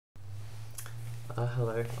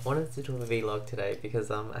Hello. I wanted to do a vlog today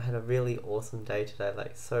because I had a really awesome day today,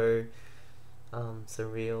 like so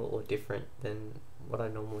surreal or different than what I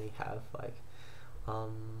normally have. Like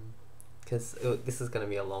because this is gonna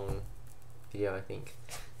be a long video, I think,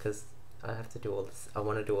 because I have to do all this. I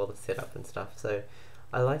want to do all the setup and stuff. So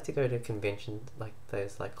I like to go to conventions, like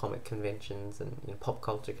those like comic conventions and pop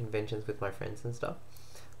culture conventions with my friends and stuff.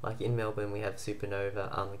 Like in Melbourne, we have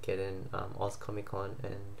Supernova, Armageddon, Oz Comic Con,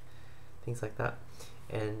 and things like that.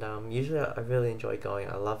 And usually I really enjoy going.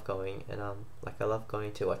 I love going, and like I love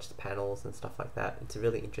going to watch the panels and stuff like that. It's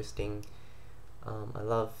really interesting. I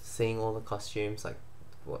love seeing all the costumes, like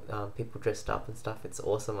what people dressed up and stuff. It's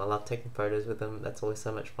awesome. I love taking photos with them. That's always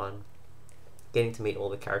so much fun. Getting to meet all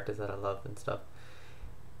the characters that I love and stuff.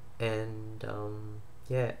 And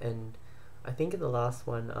yeah, and I think in the last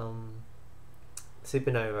one,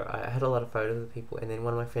 Supernova, I had a lot of photos of people, and then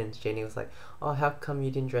one of my friends, Jenny, was like, "Oh, how come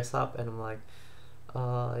you didn't dress up?" And I'm like,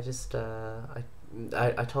 I just I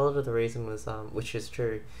told her the reason was which is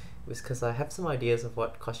true, was because I have some ideas of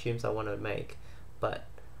what costumes I want to make, but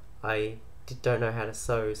I don't know how to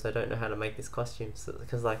sew, so I don't know how to make this costume. So,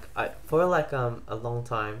 because like for like a long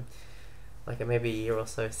time, like maybe a year or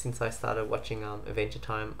so since I started watching Adventure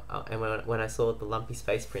Time, and when I saw the Lumpy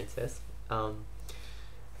Space Princess, I've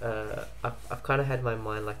kind of had in my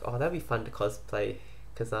mind like, oh, that'd be fun to cosplay,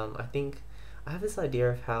 because I think I have this idea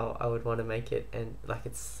of how I would want to make it, and like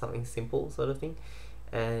it's something simple sort of thing,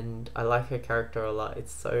 and I like her character a lot.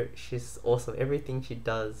 She's awesome. Everything she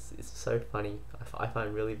does is so funny. I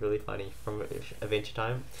find really really funny from Adventure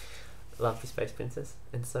Time, Lumpy Space Princess.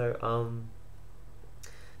 And so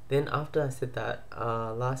then after I said that,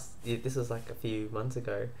 last year, this was like a few months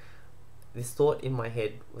ago, this thought in my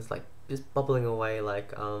head was like just bubbling away,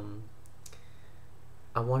 like I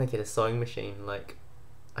want to get a sewing machine. Like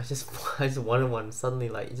I just I just wanted one suddenly.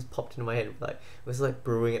 Like it just popped into my head. Like it was like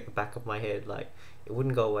brewing at the back of my head. Like it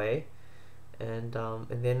wouldn't go away. And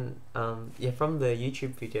then yeah, from the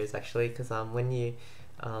YouTube videos actually, because when you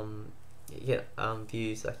get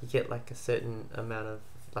views, like you get like a certain amount of,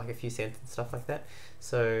 like a few cents and stuff like that.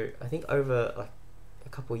 So I think over like a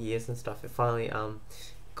couple years and stuff, it finally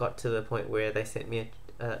got to the point where they sent me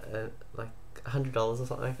a like $100 or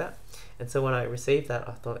something like that. And so when I received that,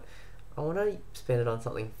 I thought, I want to spend it on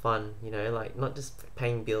something fun, like not just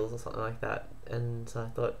paying bills or something like that. And so I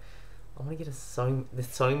thought, I want to get this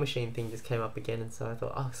sewing machine thing just came up again, and so I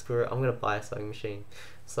thought, oh screw it, I'm gonna buy a sewing machine.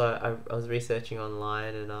 So I was researching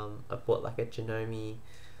online, and I bought like a Janome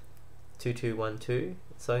 2212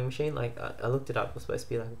 sewing machine. Like I looked it up. It was supposed to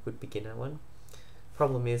be like a good beginner one.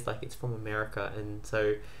 Problem is, like, it's from America, and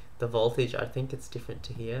so the voltage, I think it's different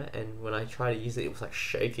to here, and when I tried to use it, it was like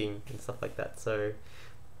shaking and stuff like that. So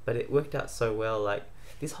but it worked out so well. Like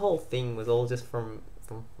this whole thing was all just from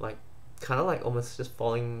like kind of like almost just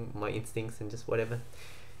following my instincts, and just whatever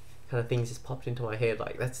kind of things just popped into my head.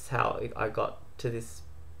 Like that's how I got to this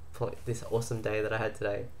point, this awesome day that I had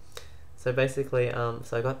today. So basically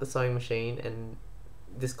so I got the sewing machine, and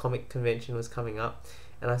this comic convention was coming up,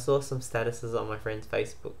 and I saw some statuses on my friends'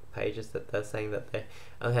 Facebook pages that they're saying that they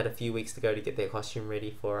only had a few weeks to go to get their costume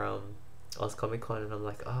ready for Oz Comic Con. And I'm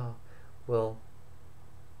like, oh well,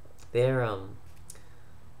 they're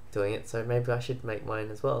doing it, so maybe I should make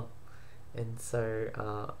mine as well. And so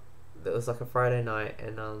it was like a Friday night,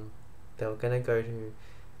 and they were gonna go to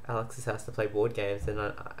Alex's house to play board games, and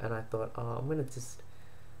I thought, oh, I'm gonna just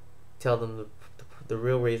tell them the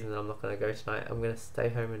real reason that I'm not gonna go tonight. I'm gonna stay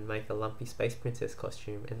home and make a Lumpy Space Princess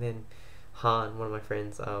costume. And then Han, one of my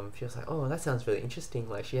friends, she was like, oh, that sounds really interesting.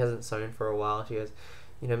 Like she hasn't sewn for a while. She goes,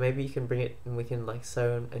 maybe you can bring it and we can like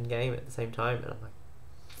sew and game at the same time. And I'm like,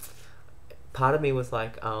 part of me was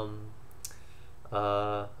like, I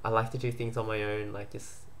like to do things on my own, like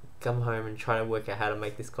just come home and try to work out how to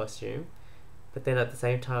make this costume. But then at the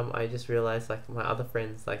same time, I just realized, like, my other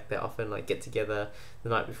friends, like, they often like get together the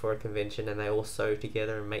night before a convention, and they all sew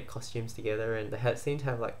together and make costumes together, and they seem to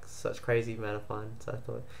have like such crazy amount of fun. So I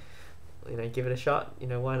thought, give it a shot,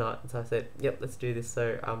 why not? And so I said, yep, let's do this.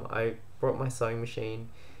 So I brought my sewing machine,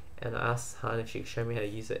 and I asked Han if she could show me how to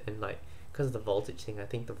use it. And like, because of the voltage thing, I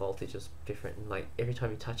think the voltage is different, and like every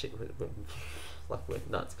time you touch it, like went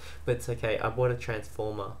nuts. But it's okay. I bought a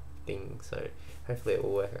transformer thing, so hopefully it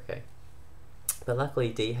will work okay. But luckily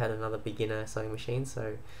Dee had another beginner sewing machine,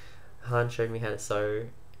 so Han showed me how to sew.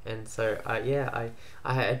 And so I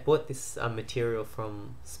had bought this material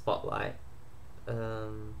from Spotlight,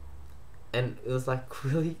 and it was like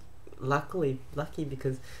really lucky,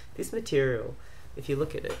 because this material, if you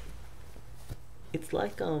look at it, it's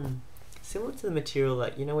like similar to the material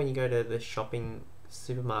that when you go to the shopping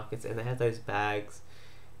supermarkets and they have those bags,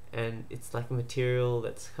 and it's like a material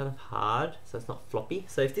that's kind of hard, so it's not floppy.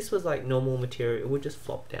 So if this was like normal material, it would just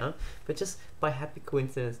flop down. But just by happy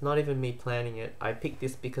coincidence, not even me planning it, I picked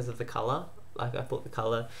this because of the color. Like I thought the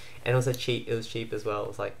color, and it was cheap. It was cheap as well. It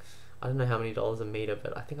was like, I don't know how many dollars a meter,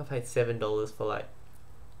 but I think I paid $7 for like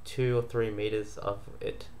 2 or 3 meters of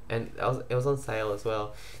it, and it was on sale as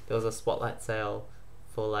well. There was a spotlight sale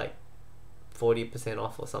for like 40%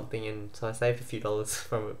 off or something, and so I saved a few dollars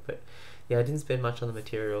from it. But yeah, I didn't spend much on the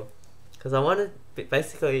material because I wanted,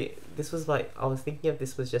 basically this was like, I was thinking of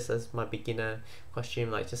this was just as my beginner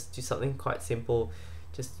costume, like just do something quite simple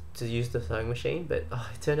just to use the sewing machine. But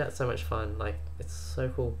it turned out so much fun, like it's so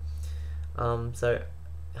cool. So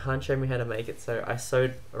Han showed me how to make it, so I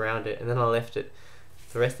sewed around it and then I left it.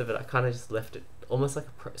 The rest of it I kind of just left it almost like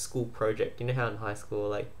a school project. You know how in high school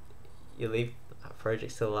like you leave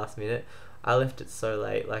projects till the last minute? I left it so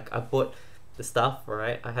late. Like I bought the stuff,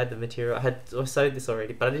 right? I had the material. I sewed this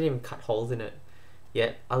already, but I didn't even cut holes in it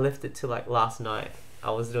yet. I left it till like last night.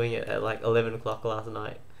 I was doing it at like 11 o'clock last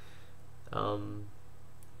night,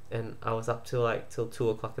 and I was up till 2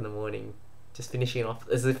 o'clock in the morning, just finishing it off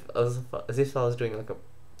as if I was doing like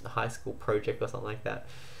a high school project or something like that.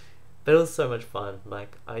 But it was so much fun.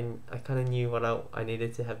 Like I kind of knew what I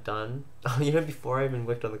needed to have done. You know, before I even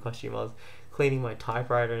worked on the costume, I was cleaning my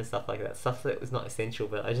typewriter and stuff like that. Stuff that was not essential,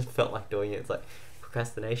 but I just felt like doing it. It's like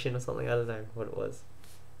procrastination or something. I don't know what it was.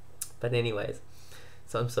 But anyways,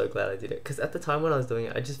 so I'm so glad I did it, because at the time when I was doing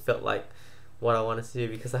it, I just felt like what I wanted to do,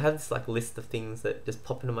 because I have this like list of things that just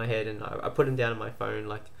pop into my head, and I put them down on my phone,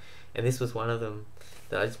 like, and this was one of them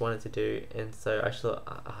that I just wanted to do. And so I thought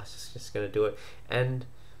I was just gonna do it. And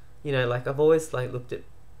you know, like I've always like looked at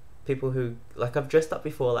people who, like, I've dressed up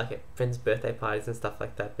before, like at friends' birthday parties and stuff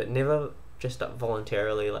like that, but never dressed up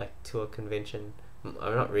voluntarily, like to a convention.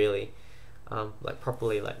 Not really, like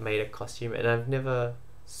properly like made a costume, and I've never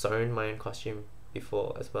sewn my own costume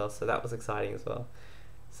before as well, so that was exciting as well.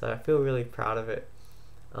 So I feel really proud of it.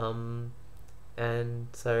 And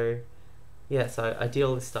so yeah, so I did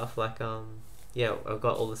all this stuff, like yeah, I've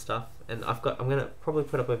got all the stuff, and I'm gonna probably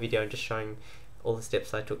put up a video just showing all the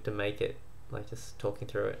steps I took to make it, like just talking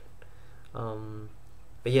through it.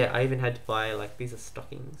 But yeah, I even had to buy, like, these are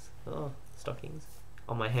stockings. Stockings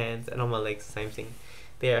on my hands and on my legs, the same thing.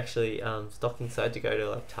 They're actually stockings, so I had to go to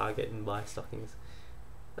like Target and buy stockings.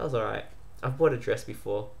 That was alright. I've bought a dress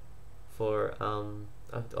before for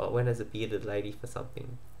I went as a bearded lady for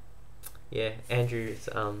something. Yeah, Andrew's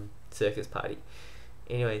circus party.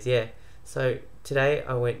 Anyways, yeah. So today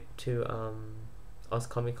I went to Oz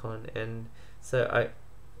Comic Con, and so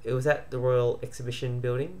it was at the Royal Exhibition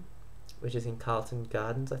Building, which is in Carlton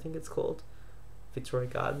Gardens, I think it's called. Fitzroy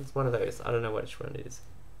Gardens, one of those. I don't know which one it is.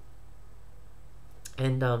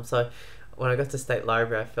 And so when I got to State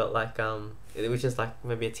Library, I felt like it was just like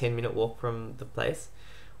maybe a 10-minute walk from the place.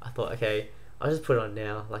 I thought, okay, I'll just put it on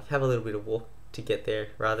now, like have a little bit of walk to get there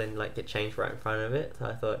rather than like get changed right in front of it.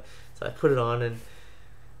 So I put it on, and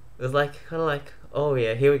it was like kind of like, oh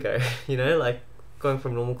yeah, here we go. You know, like going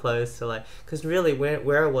from normal clothes to like, because really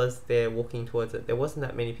where I was there walking towards it, there wasn't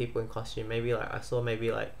that many people in costume. Maybe like I saw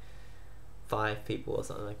maybe like 5 people or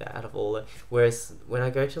something like that out of all the, whereas when I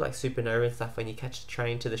go to like Supernova and stuff, when you catch the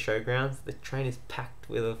train to the showgrounds, the train is packed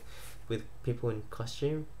with people in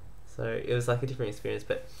costume. So it was like a different experience.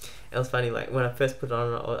 But it was funny, like when I first put it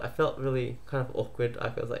on, I felt really kind of awkward.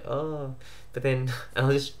 I was like, oh, but then and I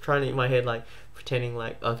was just trying to in my head like pretending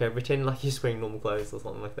like pretend like you're just wearing normal clothes or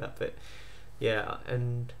something like that. But yeah,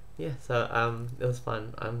 and yeah, so it was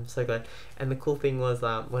fun. I'm so glad. And the cool thing was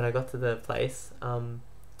when I got to the place,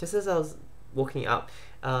 just as I was walking up,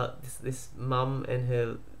 this mum and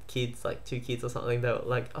her kids, like 2 kids or something, they were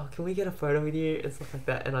like, oh, can we get a photo with you and stuff like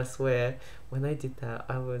that. And I swear when they did that,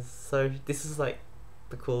 this is like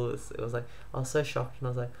the coolest. It was like I was so shocked, and I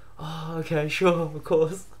was like, oh, okay, sure, of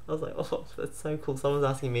course. I was like, oh, that's so cool, someone's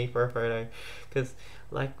asking me for a photo. Because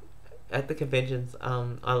like at the conventions,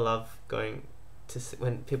 I love going to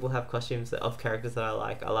when people have costumes of characters that I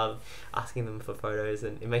like. I love asking them for photos,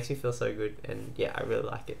 and it makes me feel so good. And yeah, I really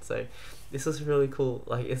like it. So this was really cool.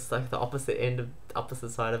 Like it's like the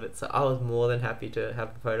opposite side of it. So I was more than happy to have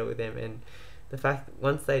a photo with them. And the fact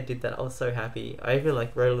once they did that, I was so happy. I even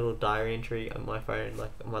like wrote a little diary entry on my phone,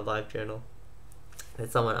 like on my live journal,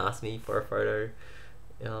 that someone asked me for a photo.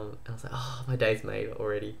 I was like, oh, my day's made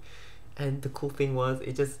already. And the cool thing was,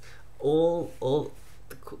 it just all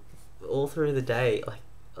through the day, like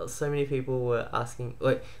so many people were asking,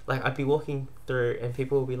 like I'd be walking through and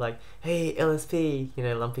people would be like, hey, LSP, you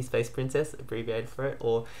know, Lumpy Space Princess, abbreviated for it,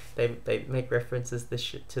 or they make references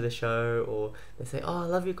to the show, or they say, oh, I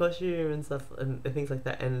love your costume and stuff, and things like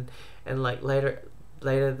that. And like later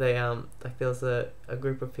later they like there was a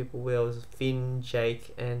group of people where it was Finn,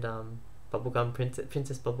 Jake, and Bubblegum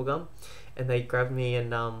Princess Bubblegum, and they grabbed me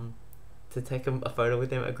and to take a photo with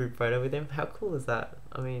them, a group photo with them. How cool is that?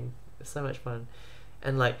 I mean, it's so much fun.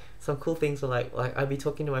 And like some cool things were like I'd be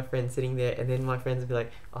talking to my friends sitting there, and then my friends would be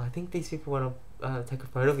like, "Oh, I think these people want to take a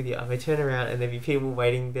photo with you." I may turn around and there'd be people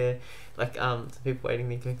waiting there, like some people waiting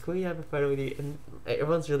there going, "Can we have a photo with you?" And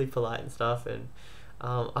everyone's really polite and stuff. And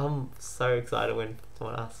I'm so excited when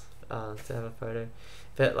someone asks to have a photo.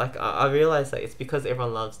 But like I realized that it's because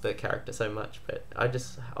everyone loves the character so much. But I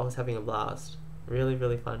was having a blast, really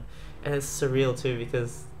really fun, and it's surreal too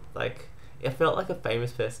because like I felt like a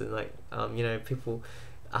famous person, like you know, people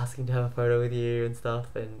asking to have a photo with you and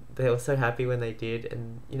stuff, and they were so happy when they did,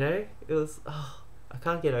 and you know, it was I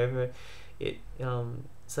can't get over it.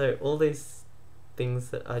 So all these things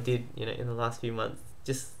that I did, you know, in the last few months,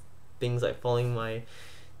 just things like following my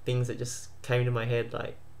things that just came to my head,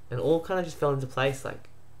 like, and all kind of just fell into place, like,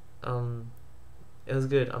 it was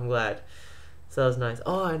good. I'm glad. So that was nice.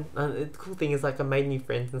 Oh, and the cool thing is like I made new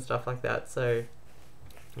friends and stuff like that. So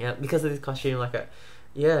yeah, because of this costume, like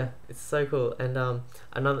yeah, it's so cool. And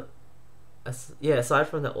yeah, aside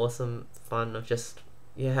from the awesome fun of just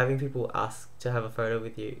having people ask to have a photo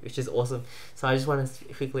with you, which is awesome. So I just want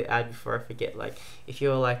to quickly add before I forget, like if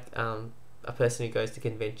you're like a person who goes to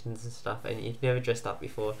conventions and stuff and you've never dressed up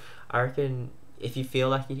before, I reckon if you feel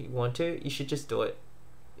like you want to, you should just do it.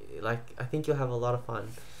 Like I think you'll have a lot of fun.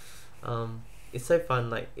 It's so fun.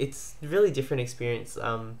 Like it's really different experience.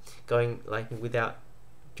 Going like without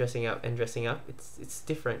dressing up and dressing up. It's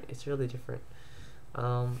different. It's really different.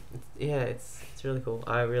 Yeah, it's really cool.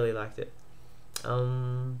 I really liked it.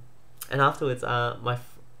 And afterwards, I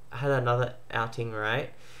had another outing,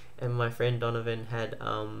 right? And my friend Donovan had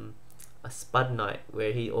a spud night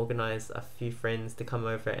where he organized a few friends to come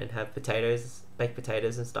over and have baked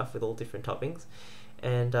potatoes and stuff with all different toppings.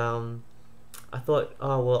 And I thought,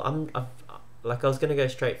 oh well, I was gonna go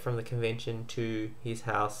straight from the convention to his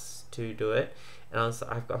house to do it, and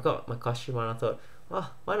I've got my costume on. I thought,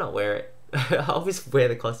 oh, why not wear it? I'll just wear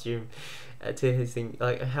the costume to his thing.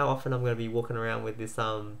 Like how often I'm gonna be walking around with this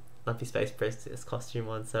Lumpy Space Princess costume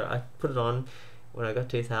on. So I put it on when I got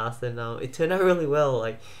to his house, and it turned out really well.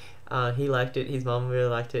 Like he liked it, his mum really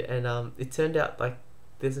liked it, and it turned out like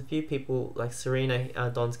there's a few people, like Serena,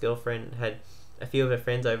 Don's girlfriend, had a few of her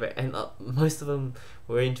friends over, and most of them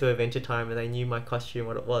were into Adventure Time and they knew my costume,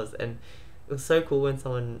 what it was, and it was so cool when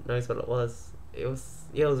someone knows what it was. It was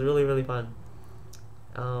really really fun.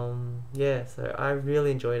 Yeah, so I really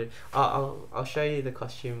enjoyed it. I'll show you the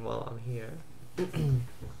costume while I'm here.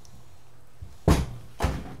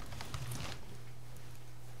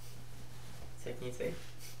 So can you see?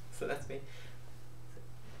 So that's me.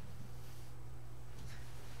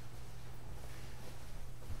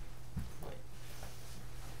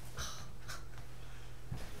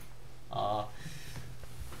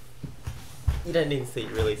 You don't need to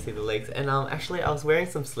really see the legs. And actually I was wearing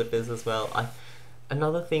some slippers as well.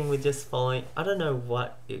 Another thing with just following, I don't know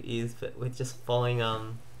what it is, but with just following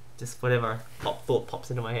just whatever thought pops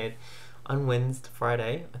into my head. On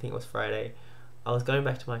Friday, I think it was Friday, I was going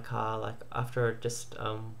back to my car, like after just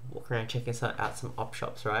walking around checking out some op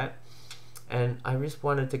shops, right? And I just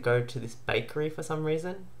wanted to go to this bakery for some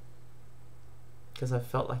reason, because I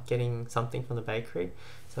felt like getting something from the bakery.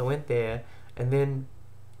 So I went there, and then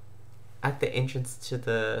at the entrance to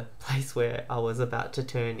the place where I was about to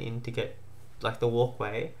turn in to get like the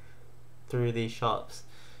walkway through these shops,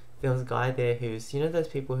 there was a guy there who's, you know, those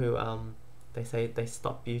people who they say they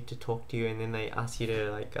stop you to talk to you and then they ask you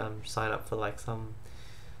to like sign up for like some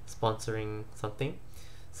sponsoring something.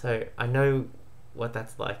 So I know what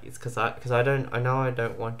that's like. It's because I know I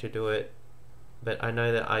don't want to do it, but I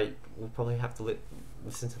know that I will probably have to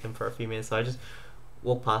listen to them for a few minutes. So I just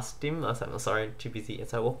walked past him. I was like, I'm sorry, I'm too busy. And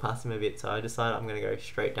so I walked past him a bit. So I decided I'm going to go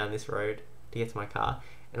straight down this road to get to my car.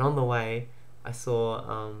 And on the way, I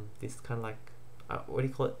saw this kind of like, what do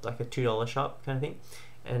you call it? Like a $2 shop kind of thing.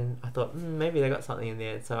 And I thought, maybe they got something in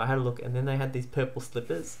there. And so I had a look, and then they had these purple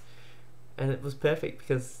slippers. And it was perfect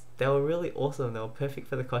because they were really awesome. They were perfect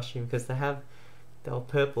for the costume because they were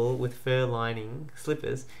purple with fur lining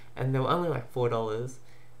slippers, and they were only like $4.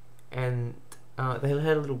 And they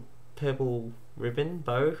had a little purple ribbon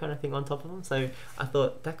bow kind of thing on top of them. So I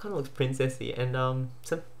thought that kind of looks princessy, and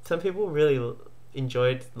some people really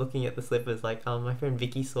enjoyed looking at the slippers. Like my friend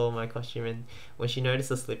Vicky saw my costume, and when she noticed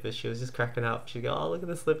the slippers, she was just cracking up. She'd go, "Oh, look at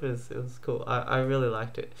the slippers!" It was cool. I really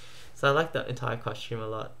liked it. So I liked that entire costume a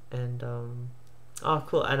lot, and oh,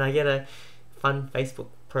 cool. And I get a fun Facebook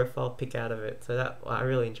profile pic out of it. So that I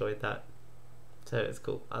really enjoyed that. So it's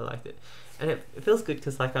cool. I liked it, and it feels good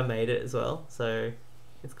because like I made it as well. So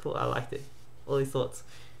it's cool. I liked it. All these thoughts.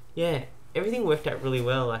 Yeah, everything worked out really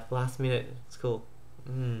well. Like last minute, it's cool.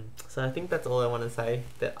 So I think that's all I want to say.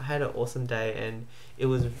 That I had an awesome day, and it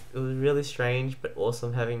was really strange but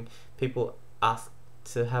awesome having people ask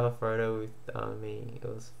to have a photo with me. It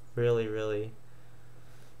was really really,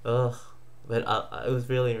 ugh, but it was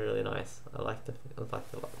really really nice. I liked it a lot.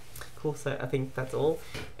 Cool. So I think that's all,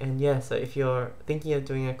 and yeah. So if you're thinking of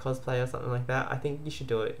doing a cosplay or something like that, I think you should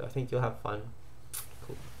do it. I think you'll have fun.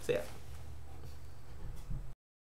 Cool. So yeah.